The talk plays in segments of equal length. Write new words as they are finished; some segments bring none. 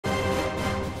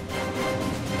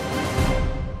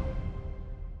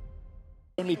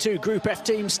Only two Group F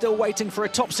teams still waiting for a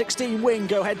top 16 win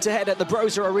go head-to-head at the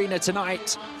Brose Arena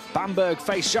tonight. Bamberg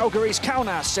face Zalgiris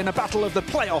Kaunas in a battle of the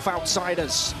playoff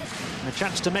outsiders. And a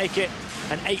chance to make it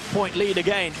an 8-point lead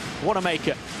again.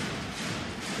 Wanamaker.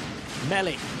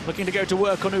 Melli looking to go to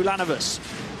work on Ulanovas.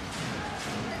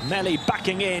 Melli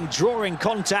backing in, drawing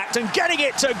contact and getting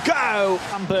it to go.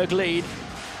 Bamberg lead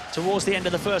towards the end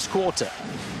of the first quarter.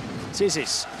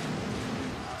 Zizis.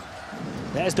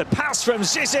 There's the pass from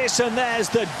Zizis, and there's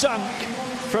the dunk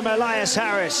from Elias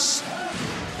Harris.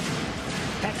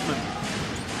 Heckman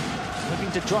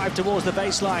looking to drive towards the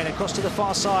baseline, across to the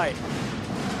far side.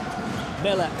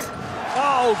 Miller.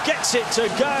 Oh, gets it to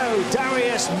go.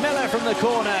 Darius Miller from the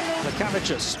corner.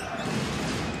 Lekavicius.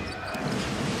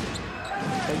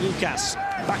 Vajukas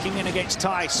backing in against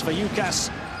Tice. Vajukas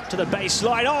to the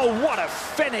baseline. Oh, what a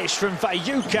finish from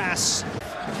Vajukas.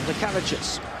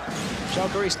 Lekavicius.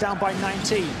 Zalgiris down by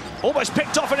 19. Almost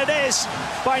picked off, and it is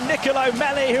by Nicolo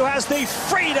Melli, who has the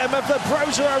freedom of the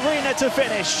Brose Arena to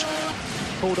finish.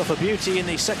 Pulled off a beauty in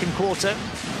the second quarter.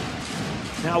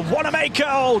 Now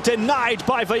Wanamaker, denied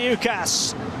by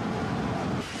Vajukas.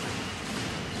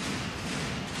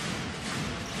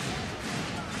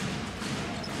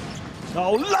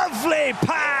 Oh, lovely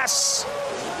pass!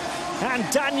 And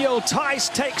Daniel Tice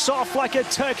takes off like a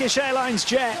Turkish Airlines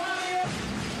jet.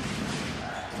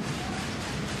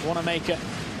 Wanamaker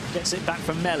gets it back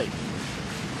from Melli.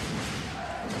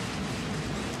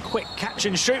 Quick catch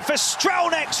and shoot for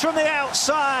Strelnieks from the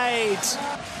outside.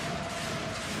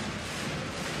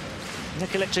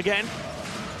 Nikolic again.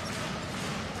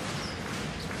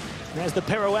 There's the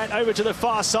pirouette over to the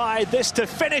far side. This to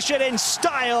finish it in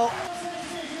style.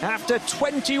 After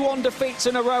 21 defeats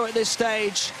in a row at this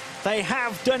stage, they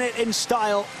have done it in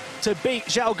style to beat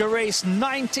Zalgiris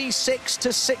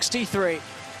 96-63.